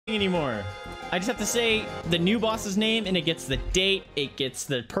anymore. I just have to say the new boss's name and it gets the date, it gets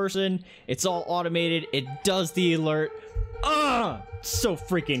the person, it's all automated, it does the alert. Ah, so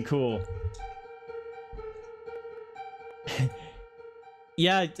freaking cool.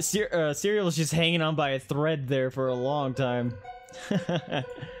 Yeah, Serial's just hanging on by a thread there for a long time.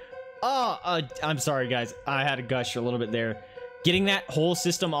 I'm sorry guys, I had to gush a little bit there. Getting that whole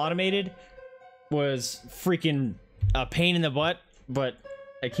system automated was freaking a pain in the butt, but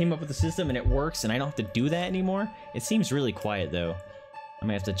I came up with a system and it works and I don't have to do that anymore. It seems really quiet though. I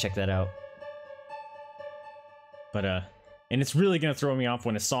might have to check that out. But and it's really gonna throw me off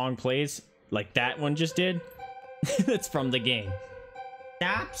when a song plays like that one just did. That's from the game.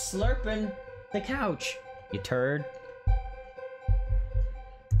 Stop slurping the couch, you turd.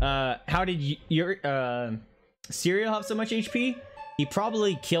 How did your Serial have so much HP? He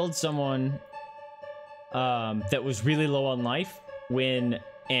probably killed someone that was really low on life when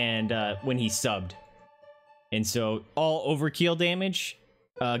he subbed. And so all overkill damage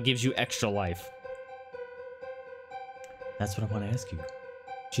gives you extra life. That's what I want to ask you.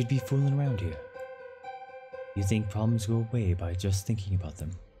 Should be fooling around here. You think problems go away by just thinking about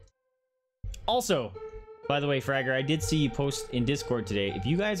them? Also, by the way, Fragger, I did see you post in Discord today. If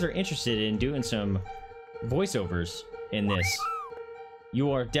you guys are interested in doing some voiceovers in this,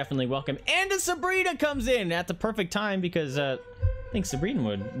 you are definitely welcome. And Sabrina comes in at the perfect time because I think Sabrina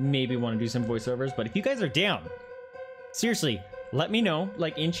would maybe want to do some voiceovers. But if you guys are down, seriously, let me know,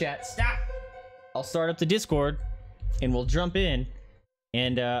 like in chat. Stop! I'll start up the Discord and we'll jump in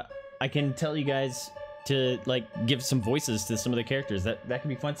and I can tell you guys to like give some voices to some of the characters. That could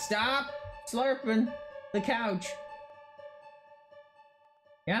be fun. Stop slurping the couch.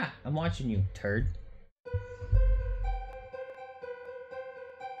 Yeah, I'm watching you, turd.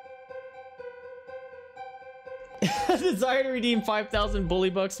 Desire to redeem 5,000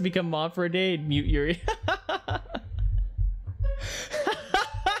 bully bucks to become mod for a day and mute Yuri.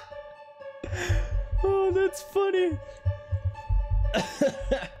 Oh, that's funny.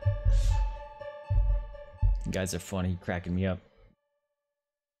 You guys are funny, cracking me up.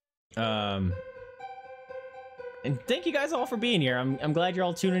 And thank you guys all for being here. I'm glad you're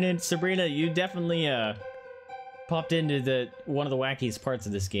all tuning in. Sabrina, you definitely popped into one of the wackiest parts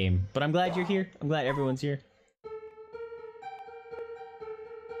of this game. But I'm glad you're here. I'm glad everyone's here.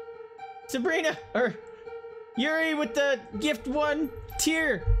 Sabrina, or Yuri with the gift 1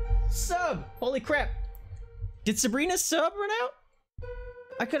 tier sub. Holy crap. Did Sabrina sub run out?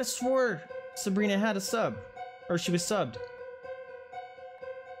 I could have swore Sabrina had a sub. Or she was subbed.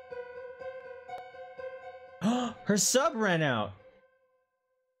 Her sub ran out.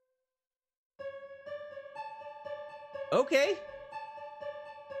 Okay.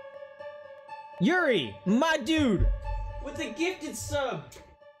 Yuri, my dude, with the gifted sub.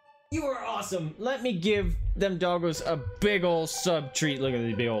 You are awesome. Let me give them doggos a big ol' sub treat. Look at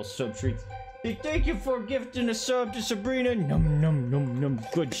these big ol' sub treats. Hey, thank you for gifting a sub to Sabrina. Num num num num.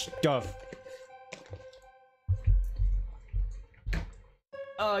 Good stuff.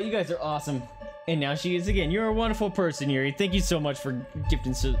 Oh, you guys are awesome. And now she is again. You're a wonderful person, Yuri. Thank you so much for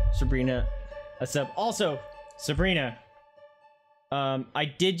gifting Sabrina a sub. Also, Sabrina,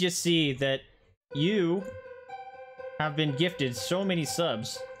 I did just see that you have been gifted so many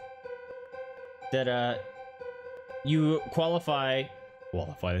subs that you qualify,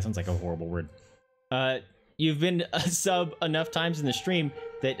 that sounds like a horrible word. You've been a sub enough times in the stream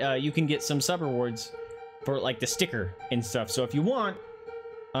that you can get some sub rewards for like the sticker and stuff. So if you want,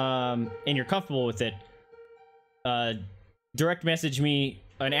 and you're comfortable with it, direct message me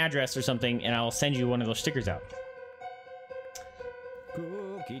an address or something and I'll send you one of those stickers out.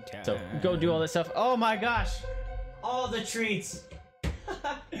 Cookie time. So go do all this stuff. Oh my gosh, all the treats.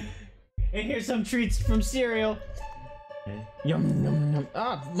 And here's some treats from Serial. Yum yum yum.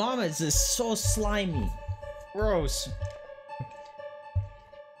 Ah, Mama's is so slimy. Gross.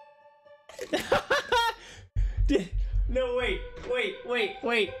 No, wait.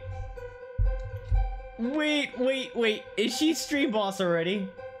 Is she stream boss already?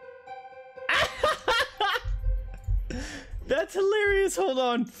 That's hilarious. Hold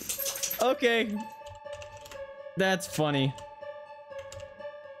on. Okay. That's funny.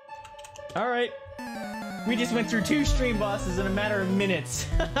 All right. We just went through 2 stream bosses in a matter of minutes.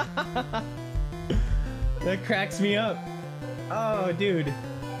 That cracks me up. Oh, dude.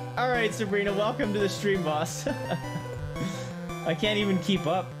 All right, Sabrina, welcome to the stream boss. I can't even keep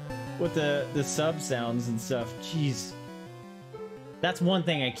up with the sub sounds and stuff. Jeez. That's one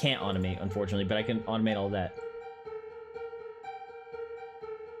thing I can't automate, unfortunately, but I can automate all that.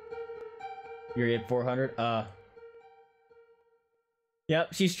 You're at 400?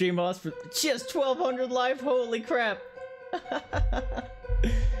 Yep, she stream boss for. She has 1,200 life. Holy crap!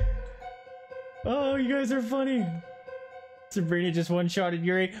 Oh, you guys are funny. Sabrina just one-shotted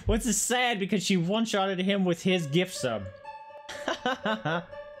Yuri. What's is sad because she one-shotted him with his gift sub.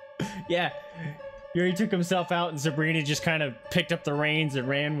 Yeah, Yuri took himself out and Sabrina just kind of picked up the reins and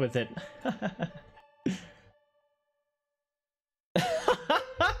ran with it.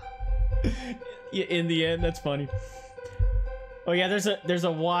 In the end, that's funny. Oh yeah, there's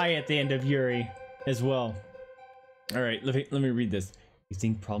a Y at the end of Yuri as well. All right, let me read this. You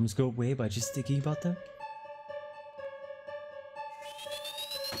think problems go away by just thinking about them?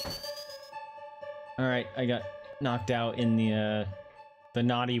 All right, I got knocked out in the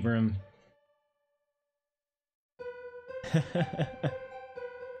naughty room. Oh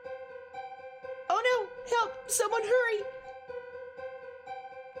no! Help! Someone hurry!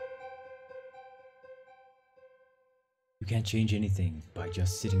 You can't change anything by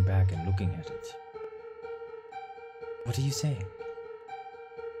just sitting back and looking at it. What are you saying?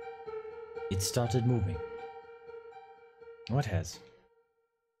 It started moving. What has?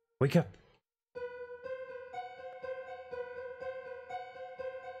 Wake up!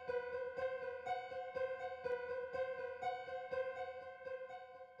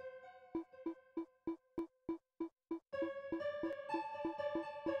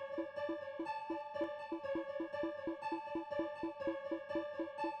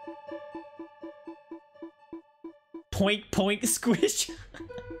 Poink poink squish.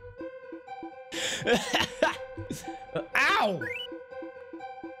 Ow!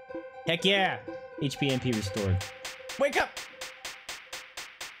 Heck yeah! HP MP restored. Wake up!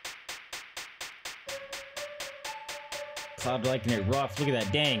 Cloud liking it rough. Look at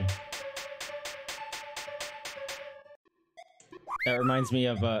that, dang. That reminds me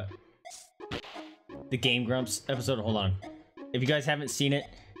of the Game Grumps episode. Hold on. If you guys haven't seen it,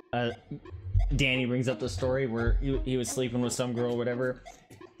 Danny brings up the story where he was sleeping with some girl or whatever,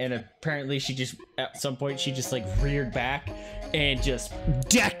 and apparently she just, at some point, she just like reared back and just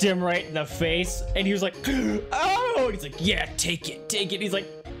decked him right in the face, and he was like, oh! And he's like, yeah, take it, take it. He's like,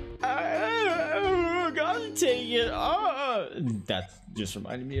 oh, gotta take it. Oh. That just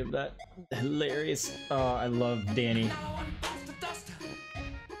reminded me of that. Hilarious. Oh, I love Danny.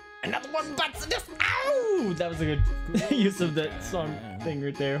 Another one bites the dust. Ow! That was a good use of that song thing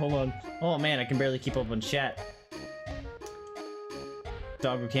right there. Hold on. Oh man, I can barely keep up on chat.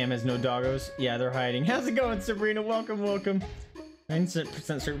 Doggo Cam has no doggos. Yeah, they're hiding. How's it going, Sabrina? Welcome, welcome.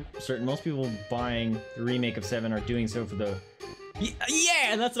 90% certain most people buying the remake of 7 are doing so for the...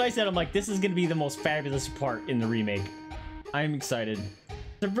 Yeah, that's what I said. I'm like, this is gonna be the most fabulous part in the remake. I'm excited.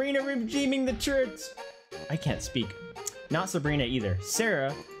 Sabrina redeeming the treats. I can't speak. Not Sabrina either.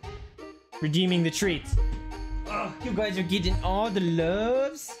 Sarah redeeming the treats. Oh, you guys are getting all the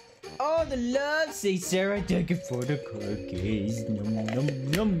loves. All the loves. Say Sarah, thank you for the cookies. Num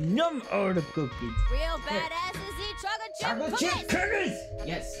num num num. All the cookies. Real badasses eat chocolate chip cookies.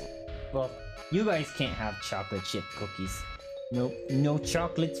 Yes. Well, you guys can't have chocolate chip cookies. Nope. No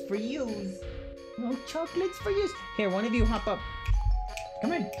chocolates for you. No chocolates for you. Here, one of you hop up.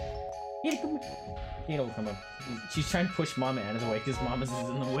 Come in. Here, come in. Kato will come up. She's trying to push Mama out of the way because Mama's is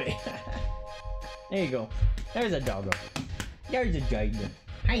in the way. There you go. There's a doggo. There's a doggo.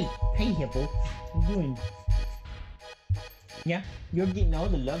 Hi, Hippo. What are you doing? Yeah, you're getting all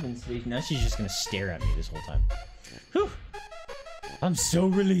the love and space. Now she's just gonna stare at me this whole time. Whew. I'm so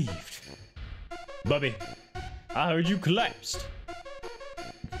relieved. Bubby, I heard you collapsed.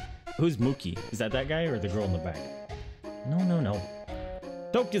 Who's Mookie? Is that guy or the girl in the back? No.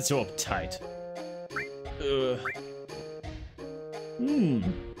 Don't get so uptight.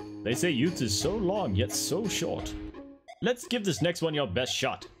 They say youth is so long yet so short. Let's give this next one your best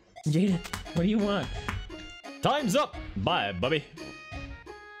shot. Jada, what do you want? Time's up. Bye, Bubby.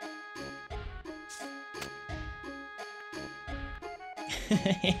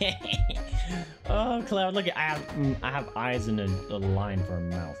 Oh, Cloud, look at I have eyes and a line for a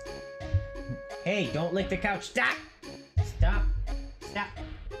mouth. Hey, don't lick the couch. Stop. Stop. Stop.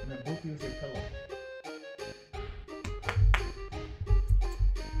 I'm gonna boop you with your pillow.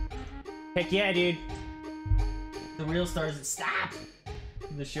 Heck yeah, dude. The real stars that stop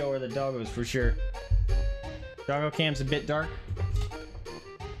the show are the doggos for sure. Doggo Cam's a bit dark.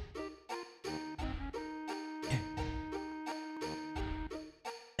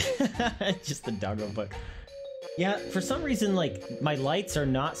 Just the doggo book. Yeah, for some reason, like, my lights are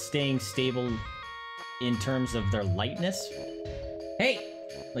not staying stable in terms of their lightness. Hey!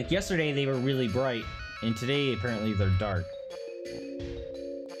 Like, yesterday they were really bright, and today apparently they're dark.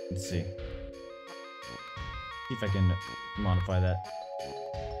 Let's see. See if I can modify that.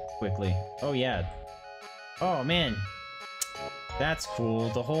 quickly. Oh, yeah. Oh, man. That's cool.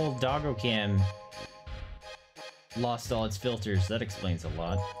 The whole doggo cam lost all its filters. That explains a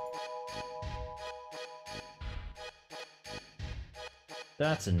lot.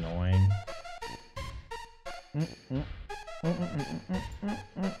 That's annoying.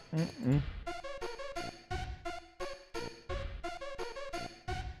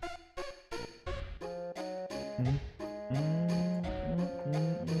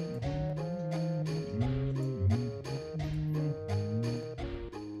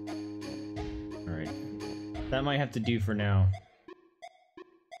 Alright. That might have to do for now.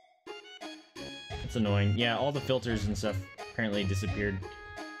 That's annoying. Yeah, all the filters and stuff apparently disappeared.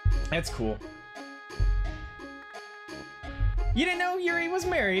 That's cool. You didn't know Yuri was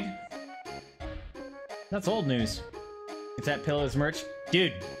married? That's old news. It's at Pillow's merch.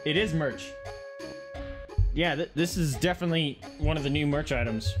 Dude, it is merch. Yeah, this is definitely one of the new merch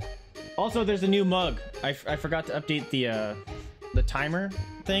items. Also, there's a new mug. I forgot to update the timer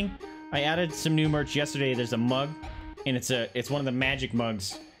thing. I added some new merch yesterday. There's a mug, and it's one of the magic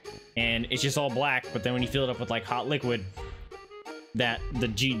mugs, and it's just all black. But then when you fill it up with like hot liquid, the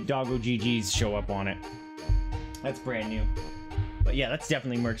doggo GGs show up on it. That's brand new. But yeah, that's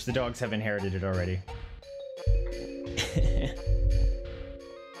definitely merch. The dogs have inherited it already.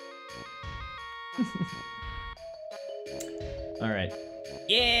 Alright.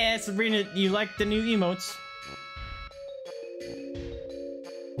 Yeah, Sabrina, you like the new emotes?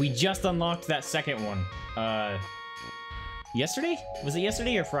 We just unlocked that second one. Yesterday? Was it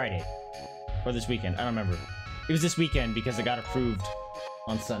yesterday or Friday? Or this weekend? I don't remember. It was this weekend because it got approved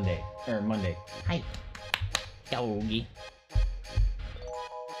on Sunday. Or Monday. Hi. Doggy.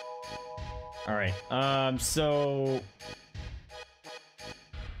 Alright, so...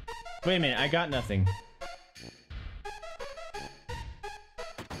 Wait a minute, I got nothing.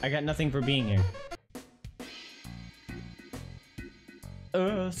 I got nothing for being here.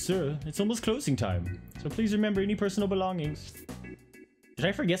 Sir, it's almost closing time, so please remember any personal belongings. Did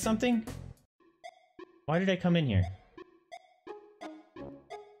I forget something? Why did I come in here?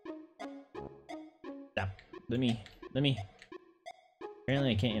 Stop. Let me...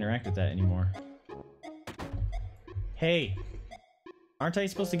 Apparently I can't interact with that anymore. Hey! Aren't I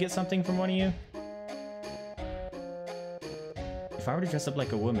supposed to get something from one of you? If I were to dress up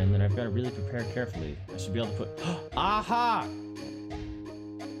like a woman, then I've got to really prepare carefully. I should be able to put... Aha!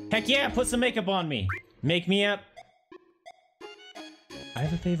 Heck yeah, put some makeup on me! Make me up! I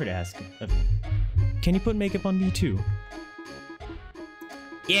have a favor to ask. Can you put makeup on me too?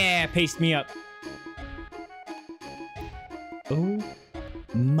 Yeah, paste me up! Oh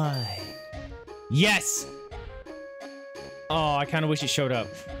my. Yes! Oh, I kind of wish it showed up.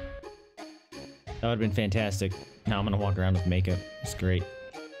 That would have been fantastic. Now I'm gonna walk around with makeup. It's great.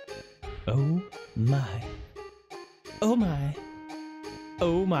 Oh my. Oh my.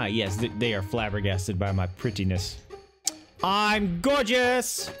 Oh my. Yes, they are flabbergasted by my prettiness. I'm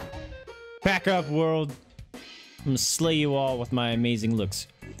gorgeous! Back up, world. I'm gonna slay you all with my amazing looks.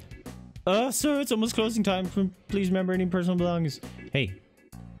 Sir, it's almost closing time. Please remember any personal belongings. Hey.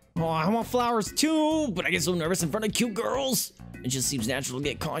 Oh, I want flowers too, but I get so nervous in front of cute girls. It just seems natural to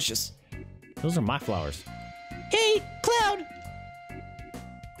get cautious. Those are my flowers. Hey, Cloud!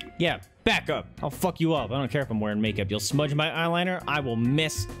 Yeah, back up. I'll fuck you up. I don't care if I'm wearing makeup. You'll smudge my eyeliner, I will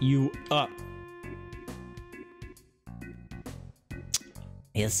mess you up.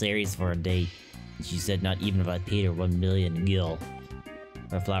 It's serious for a date. She said not even if I paid her 1 million gil.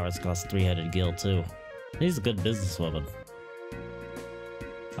 Her flowers cost 300 gil too. She's a good businesswoman.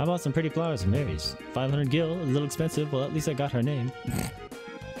 I bought some pretty flowers from Mary's. 500 gil, a little expensive. Well, at least I got her name.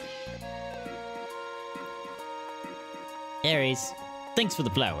 Aries, thanks for the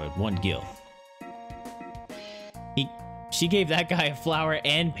flower, 1 gil. She gave that guy a flower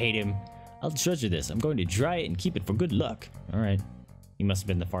and paid him. I'll treasure this. I'm going to dry it and keep it for good luck. Alright. He must have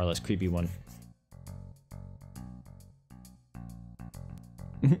been the far less creepy one.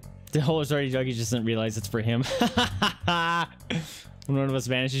 The whole already dug, he just didn't realize it's for him. When one of us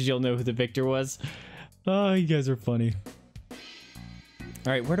vanishes, you'll know who the victor was. Oh, you guys are funny.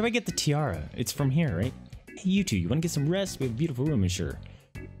 Alright, where do I get the tiara? It's from here, right? Hey, you two, you want to get some rest? We have a beautiful room, sure.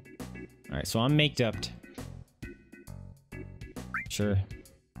 Alright, so I'm maked up. Sure.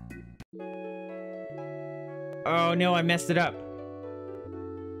 Oh no, I messed it up.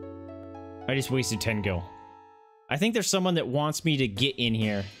 I just wasted 10 gil. I think there's someone that wants me to get in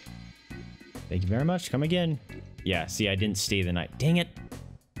here. Thank you very much. Come again. Yeah, see, I didn't stay the night. Dang it.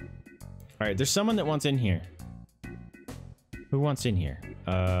 Alright, there's someone that wants in here. Who wants in here?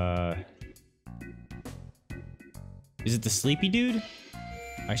 Is it the sleepy dude?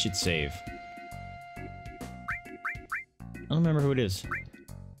 I should save. I don't remember who it is.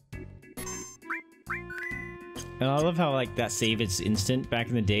 And I love how like that save is instant. Back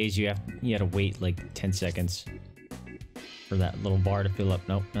in the days, you had to wait like 10 seconds for that little bar to fill up.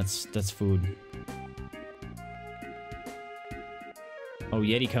 Nope, that's food. Oh,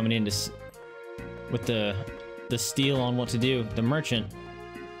 Yeti coming in with the steal on what to do. The merchant.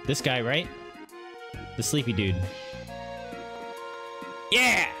 This guy, right? The sleepy dude.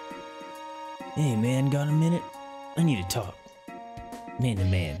 Yeah! Hey man, got a minute? I need to talk. Man to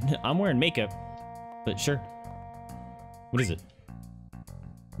man. I'm wearing makeup, but sure. What is it?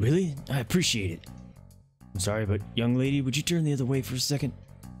 Really? I appreciate it. I'm sorry, but young lady, would you turn the other way for a second?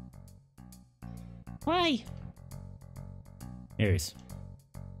 Why? Aries.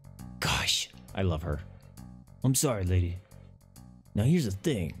 Gosh, I love her. I'm sorry, lady. Now here's the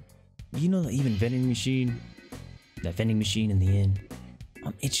thing. You know that vending machine in the inn?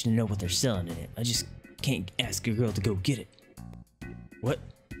 I'm itching to know what they're selling in it. I just can't ask a girl to go get it. What?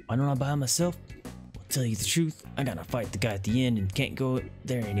 Why don't I buy it myself? Well, tell you the truth, I gotta fight the guy at the inn and can't go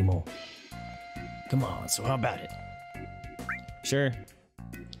there anymore. Come on, so how about it? Sure.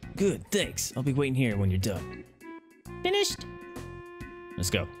 Good, thanks. I'll be waiting here when you're done. Finished? Let's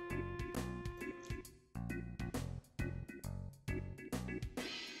go.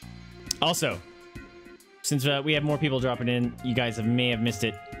 Also, since we have more people dropping in, you guys may have missed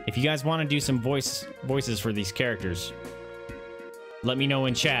it. If you guys want to do some voices for these characters, let me know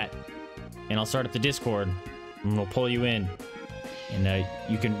in chat, and I'll start up the Discord, and we'll pull you in, and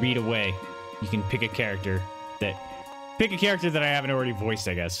you can read away. You can pick a character that I haven't already voiced,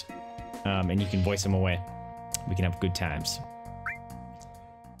 I guess, and you can voice them away. We can have good times.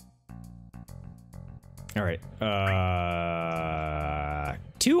 All right.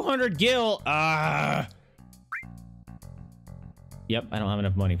 200 gil. Yep, I don't have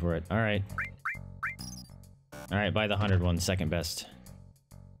enough money for it. All right. All right, buy the 100 one, second best.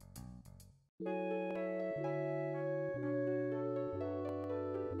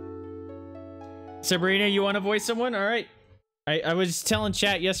 Sabrina, you want to voice someone? All right. I was telling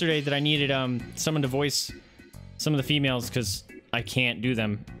chat yesterday that I needed someone to voice some of the females because I can't do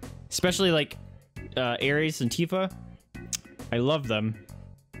them, especially like Aries and Tifa. I love them,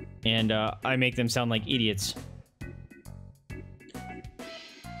 and I make them sound like idiots.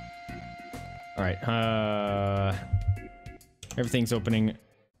 All right, everything's opening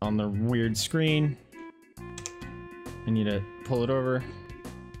on the weird screen. I need to pull it over.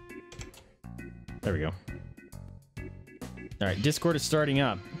 There we go. All right, Discord is starting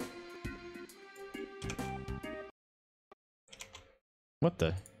up. What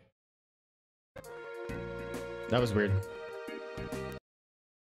the? That was weird.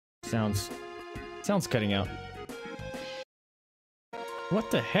 Sounds cutting out.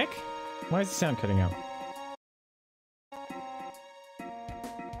 What the heck? Why is the sound cutting out?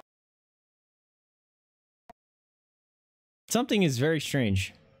 Something is very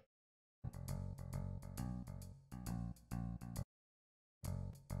strange.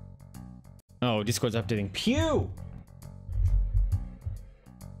 Oh, Discord's updating. Pew!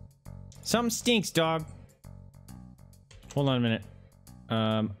 Something stinks, dog. Hold on a minute.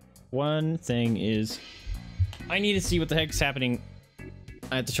 One thing is, I need to see what the heck's happening.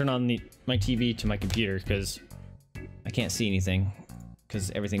 I have to turn on my TV to my computer because I can't see anything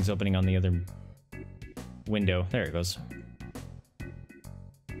because everything's opening on the other window. There it goes.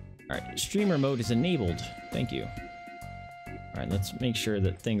 All right, streamer mode is enabled. Thank you. All right, let's make sure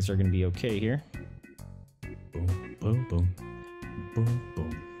that things are going to be okay here. Boom, boom, boom, boom, boom,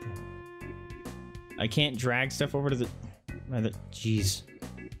 boom. I can't drag stuff over to the... Jeez.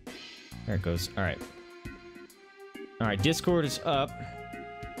 There it goes. All right. All right, Discord is up.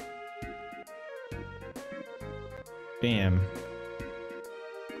 Bam.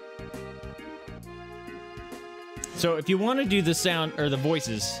 So if you want to do the sound or the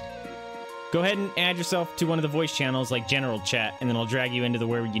voices, go ahead and add yourself to one of the voice channels like general chat, and then I'll drag you into the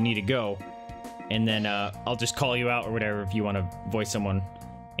where you need to go. And then I'll just call you out or whatever if you want to voice someone.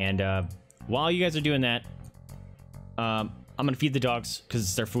 And while you guys are doing that, I'm going to feed the dogs because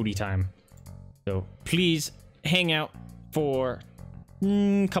it's their foodie time. So please hang out for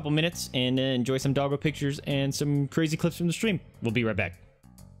a couple minutes and enjoy some doggo pictures and some crazy clips from the stream. We'll be right back.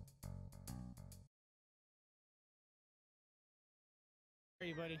 Where are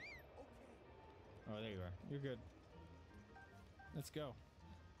you, buddy? Oh, there you are. You're good. Let's go.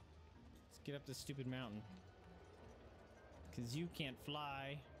 Let's get up this stupid mountain. Because you can't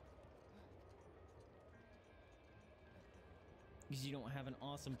fly. Because you don't have an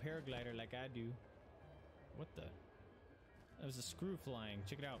awesome paraglider like I do. What the? That was a screw flying.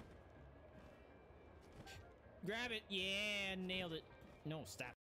 Check it out. Grab it. Yeah, nailed it. No, stop.